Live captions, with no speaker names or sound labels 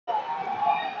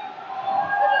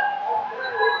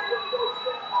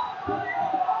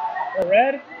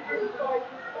red?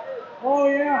 Oh,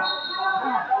 yeah.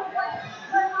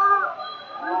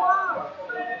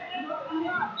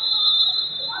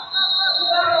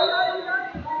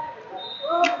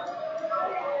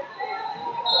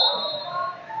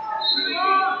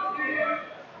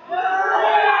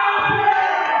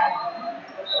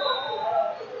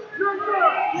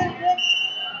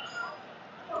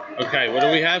 Okay, what do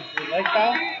we have? Like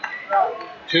that?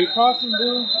 2 Caution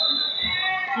blue,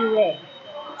 2 red.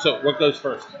 So what goes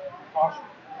first? Caution.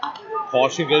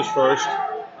 Caution goes first,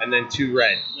 and then 2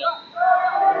 red. Yep.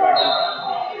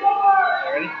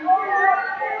 Ready?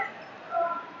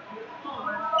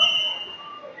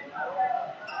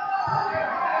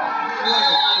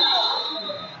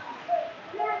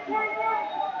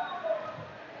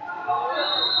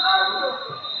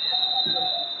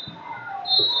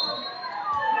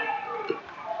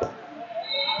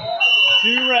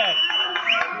 Two red.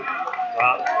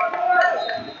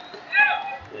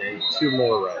 And 2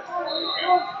 more red.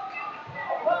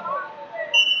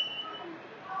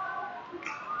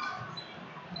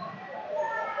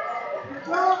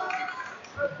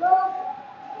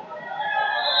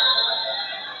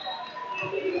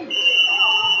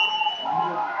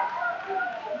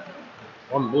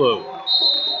 One blue.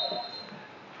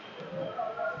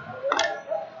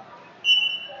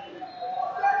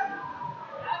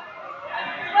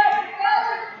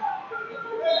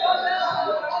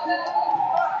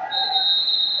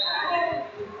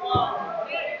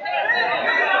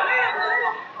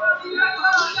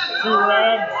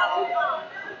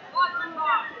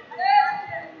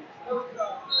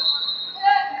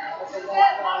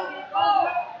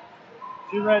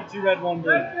 Two red. Two red, 1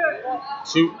 blue.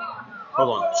 2.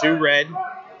 Hold on. 2 red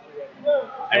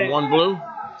and 1 blue. Yeah.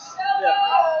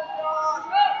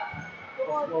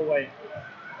 We'll wait.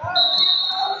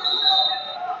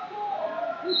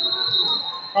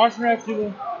 Caution red, 2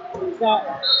 blue.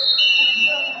 Stop.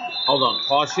 Hold on.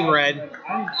 Caution red. I need you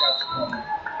guys to come.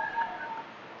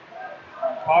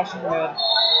 Caution red,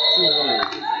 2 blue.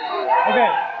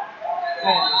 Okay.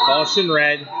 Caution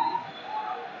red.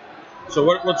 So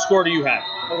what score do you have?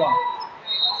 Hold on.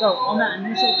 So on that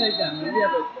initial takedown, we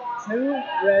have a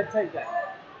 2 red takedown.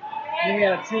 Then we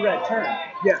had a 2 red turn.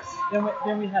 Yes. Then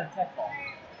we had a tech ball.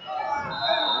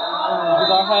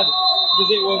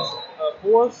 Because it was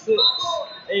 4, 6,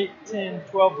 8, 10,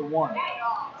 12 to 1.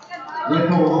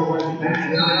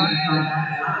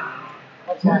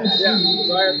 That's right. Yeah.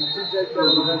 So I had 2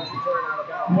 takedowns and then 2 turn out of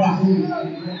bounds.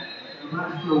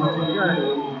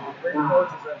 Bring the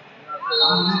coaches in. All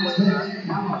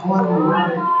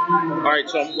right.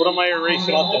 So what am I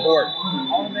erasing off the board? I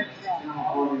want to make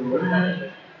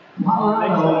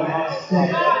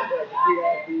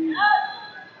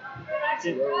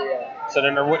So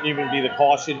then there wouldn't even be the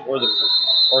caution or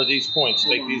these points.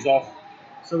 Take these off.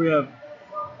 So we have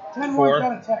 10 4.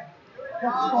 got a tech.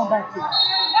 That's going back to.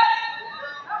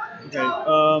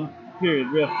 okay.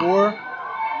 Period. We have 4,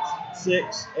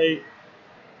 6, 8.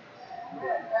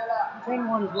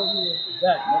 10-1 is what you were.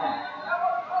 Zach,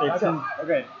 okay, 10.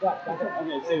 Okay. So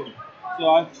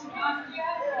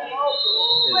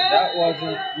that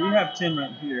wasn't. We have 10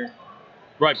 right here.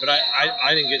 Right, but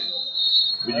I didn't get.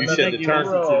 But you said the turn.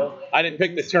 I didn't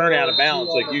pick the turn out of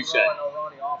bounds like you said.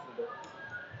 Ronnie offered it.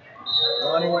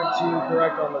 Ronnie went to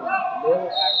correct on the middle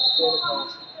act before the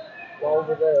caution. While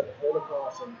over there before the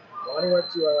caution. Ronnie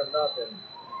went 2, I went nothing,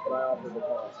 but I offered the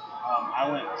caution. I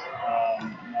went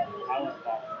caution.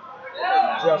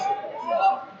 Just the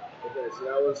caution. Okay, so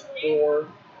that was 4.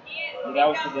 Yeah, that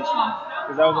was for this one.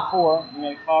 Because that was a 4. We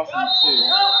made caution 2.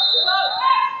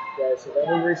 Okay, so then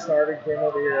we restarted, came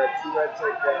over here at 2 red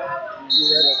takedown,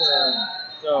 2 red turn.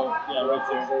 So, yeah, right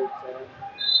there. 8, 10.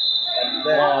 And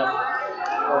then,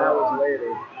 that was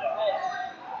later.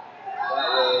 That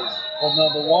was. Well, no,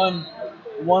 the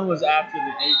one was after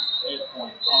the 8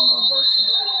 point on reversing.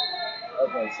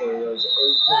 Okay, so it was 8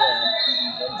 to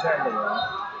 1, then 10 to 1.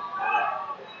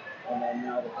 And then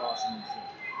now the caution is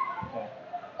 2. Okay.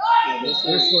 Yeah, we're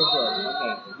still good.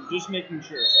 Okay. Just making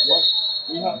sure. So what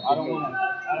we have, I don't want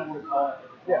to call it.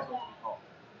 Yeah. So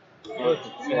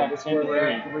we have 10 to 3. 3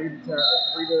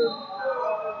 to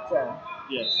 10.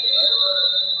 Yes.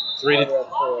 3 to. Now we have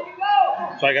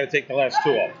 4. So I got to take the last 2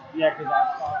 off. Yeah, because I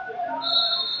stopped it and then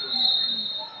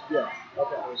Yeah.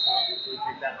 Okay. so we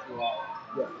take that 2 off.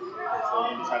 Yeah. Okay, so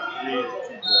we just have 3 to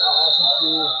 10. Caution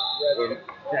 2, red.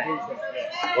 Okay.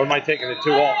 Or am I taking the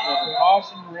 2 off? So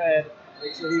caution red.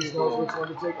 Make sure he knows which one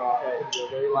to take off. Okay.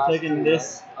 Very We're last taking 2,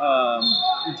 this.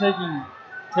 You're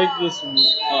take this 1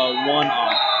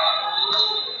 off.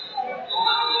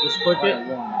 Just click it, and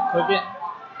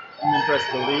then press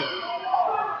delete.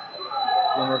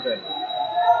 Then we're good.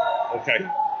 Okay.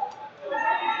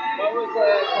 What was the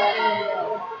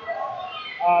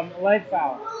Leg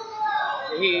foul.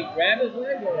 Did he grab his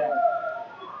leg or Yeah.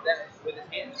 that's with his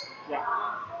hands? Yeah.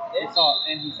 He He saw it,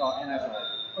 and I saw it.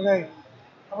 Okay,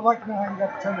 I would like to know how you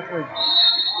got to 10-3.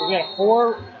 We had a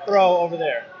 4 throw over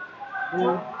there.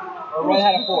 Red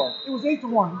had a 4. It was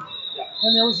 8-1. Yeah.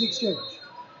 Then there was the exchange.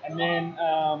 And then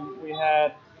we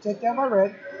had Takedown by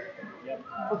red. Yep.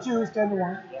 For 2 is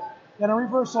 10-1. Yep. Then a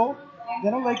reversal.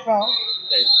 Then a leg foul.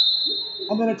 Okay.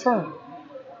 And then a turn.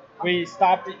 We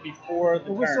stopped it before the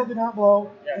The whistle turn. did not blow.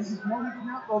 Yes. And no, he did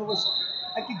not blow the whistle.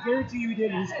 I can guarantee you he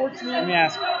did. He's 14. Let me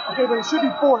ask you. Okay, but it should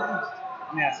be 4 at least.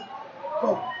 Let me ask you.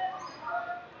 Go.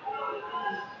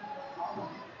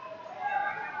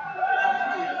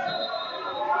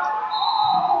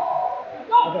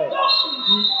 Okay.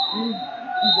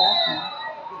 He's asking.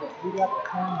 We got the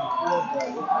turn before the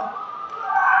whistle.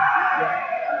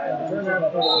 Yeah. Turn out for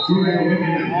the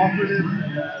whistle. Offered it.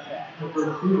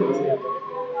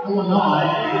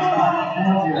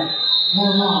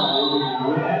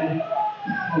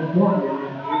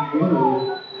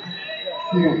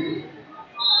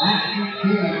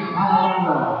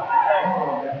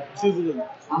 Two blue.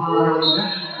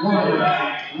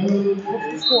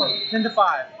 What's the score?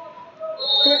 10-5.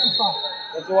 55.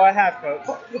 That's all I have, Coach.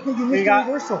 Okay, you missed We the got-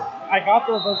 reversal. I got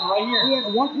the reversal right here. We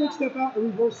had 1 quick step out, a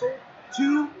reversal,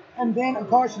 2, and then a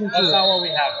caution. That's not what we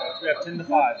have, Coach. We have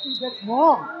 10-5. That's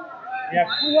wrong. Yeah.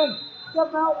 We had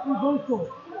step out, reversal,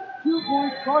 2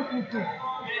 points, caution. Then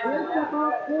step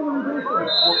out, then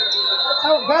reversal. That's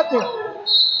how it got there.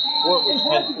 Sport was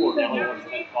 10-4. Now it was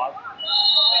 10-5.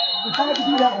 We had to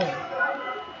do that one.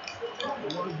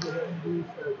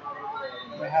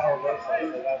 We had our reversal,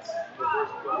 so that's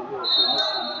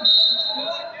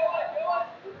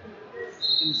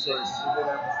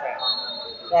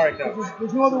Sorry, Coach.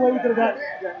 There's no other way we could have got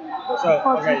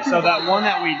it. So that one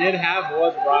that we did have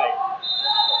was right.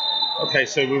 Okay,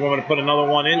 so we want to put another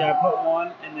one in? Yeah, put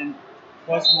 1 and then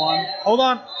 +1. Hold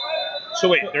on. So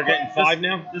wait, they're getting 5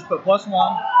 now? Just put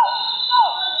 +1.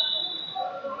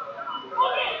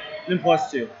 Then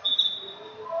 +2.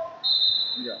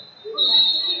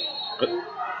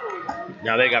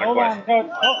 Now they got a Hold question. on, Coach.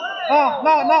 No.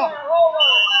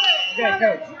 Okay,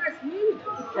 Coach.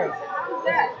 Okay,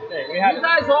 we had You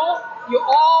guys you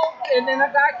all, and then a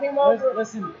guy came over.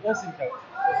 Listen, Coach.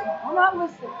 I'm not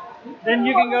listening. Then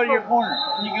you can go to your corner.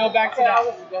 And you can go back to Okay, I'll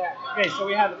that. listen to that. Okay, so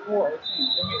we had the 4. Then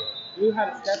we had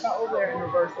a step out over there and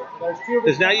reversal. So there's 2 of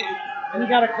us. Now And he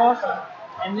got a caution.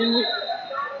 And then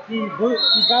he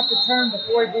got the turn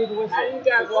before he blew the whistle. Now you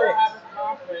guys all have a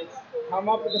conference, come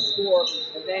up with a score,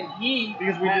 and then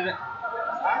Because we didn't.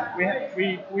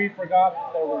 We forgot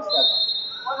that there was 7.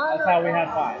 That's how we had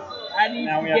 5. How do you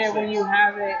Now we have forget 6. when you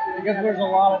have it? Because there's a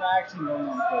lot of action going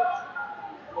on, Coach.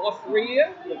 All 3 of you?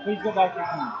 Yeah, please go back to your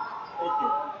corner. Thank you.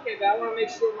 Okay, but I want to make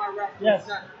sure my referee Yes. is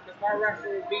not, because my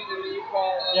referee beat him and you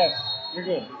call. Yes, you're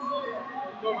good.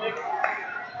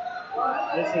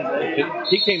 This is it.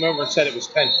 he came over and said it was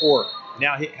 10-4.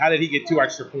 Now, how did he get 2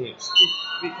 extra points?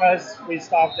 Because we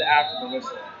stopped it after the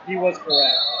whistle. He was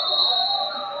correct.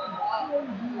 I don't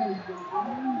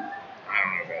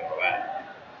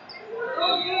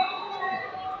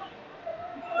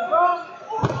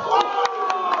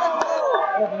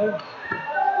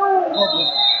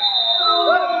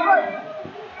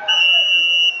know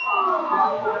about all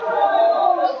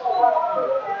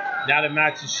that. Now the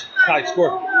match is tied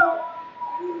score.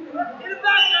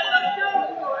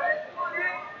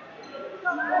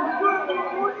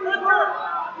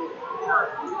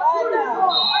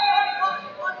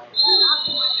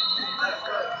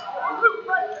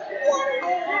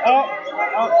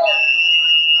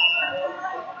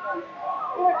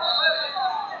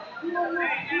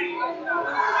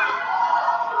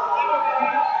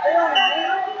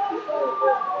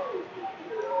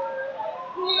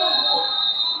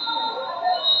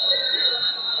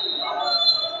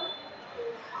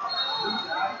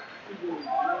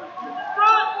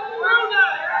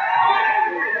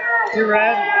 Two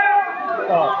red.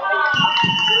 Oh.